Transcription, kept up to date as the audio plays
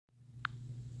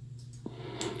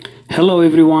Hello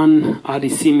everyone, Adi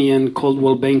Simeon,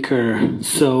 Coldwell Banker.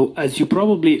 So as you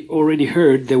probably already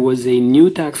heard, there was a new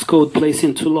tax code placed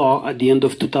into law at the end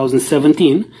of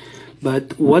 2017.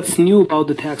 But what's new about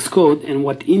the tax code and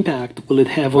what impact will it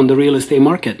have on the real estate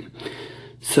market?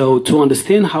 So to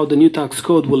understand how the new tax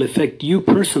code will affect you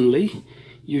personally,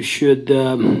 you should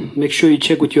make sure you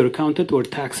check with your accountant or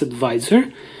tax advisor.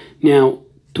 Now,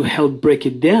 to help break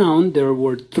it down, there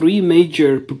were three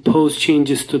major proposed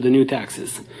changes to the new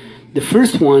taxes. The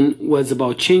first one was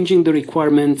about changing the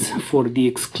requirements for the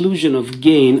exclusion of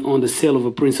gain on the sale of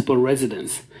a principal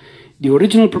residence. The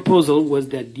original proposal was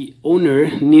that the owner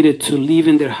needed to live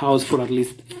in their house for at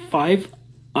least 5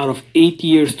 out of 8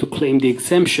 years to claim the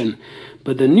exemption.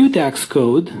 But the new tax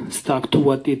code stuck to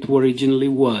what it originally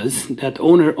was, that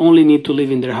owner only need to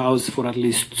live in their house for at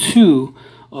least 2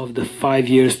 of the 5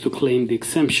 years to claim the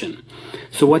exemption.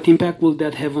 So what impact will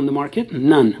that have on the market?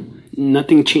 None.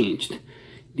 Nothing changed.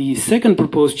 The second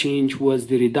proposed change was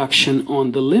the reduction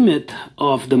on the limit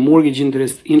of the mortgage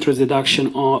interest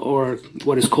deduction, or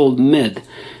what is called MED.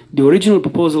 The original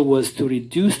proposal was to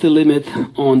reduce the limit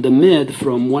on the MED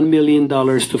from $1 million to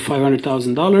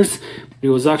 $500,000. It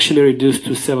was actually reduced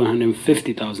to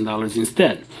 $750,000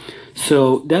 instead.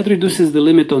 So that reduces the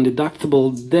limit on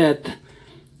deductible debt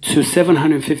to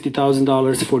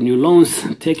 $750,000 for new loans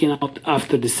taken out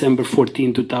after December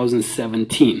 14,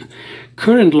 2017.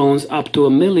 Current loans up to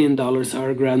 $1 million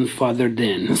are grandfathered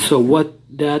in. So what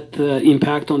that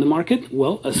impact on the market?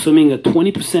 Well, assuming a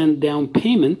 20% down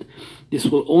payment, this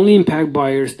will only impact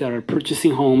buyers that are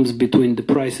purchasing homes between the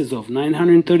prices of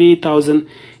 $938,000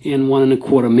 and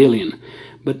 $1.25 million.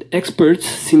 But experts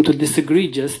seem to disagree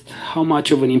just how much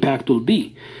of an impact will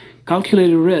be.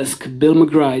 Calculated Risk, Bill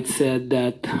McBride, said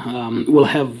that will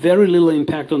have very little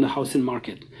impact on the housing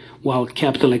market, while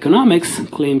Capital Economics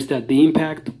claims that the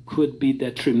impact could be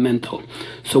detrimental.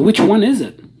 So which one is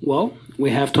it? Well, we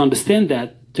have to understand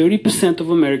that 30% of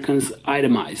Americans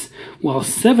itemize, while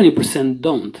 70%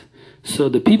 don't. So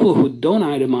the people who don't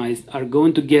itemize are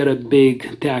going to get a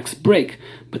big tax break.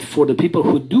 But for the people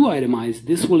who do itemize,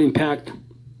 this will impact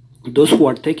those who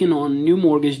are taking on new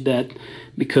mortgage debt,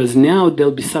 because now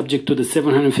they'll be subject to the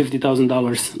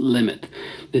 $750,000 limit.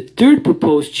 The third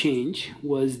proposed change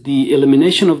was the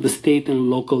elimination of the state and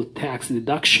local tax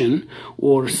deduction,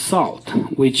 or SALT,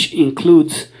 which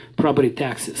includes property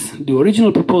taxes. The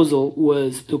original proposal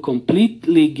was to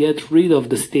completely get rid of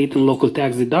the state and local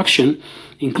tax deduction,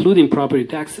 including property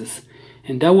taxes,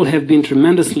 and that would have been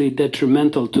tremendously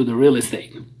detrimental to the real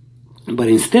estate. But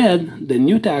instead, the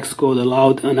new tax code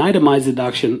allowed an itemized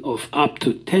deduction of up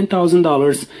to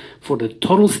 $10,000 for the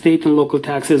total state and local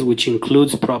taxes, which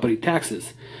includes property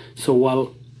taxes. So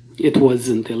while it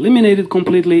wasn't eliminated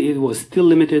completely, it was still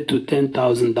limited to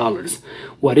 $10,000.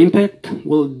 What impact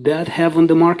will that have on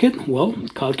the market? Well,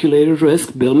 Calculated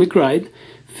Risk, Bill McBride,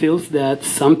 feels that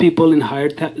some people in higher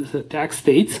tax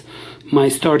states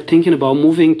might start thinking about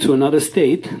moving to another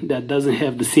state that doesn't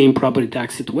have the same property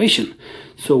tax situation.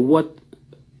 So what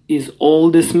is all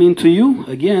this mean to you?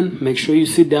 Again, make sure you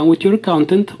sit down with your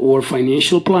accountant or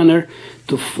financial planner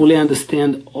to fully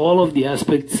understand all of the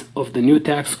aspects of the new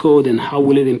tax code and how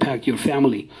will it impact your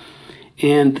family.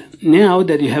 And now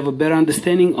that you have a better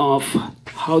understanding of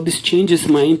how these changes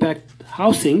might impact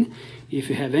housing, if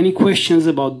you have any questions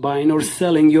about buying or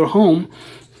selling your home,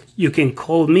 you can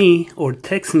call me or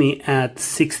text me at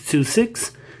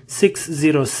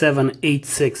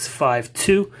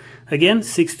 626-607-8652. Again,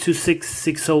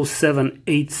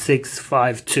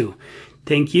 626-607-8652.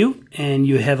 Thank you, and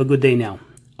you have a good day now.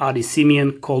 Adi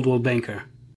Simeon, Coldwell Banker.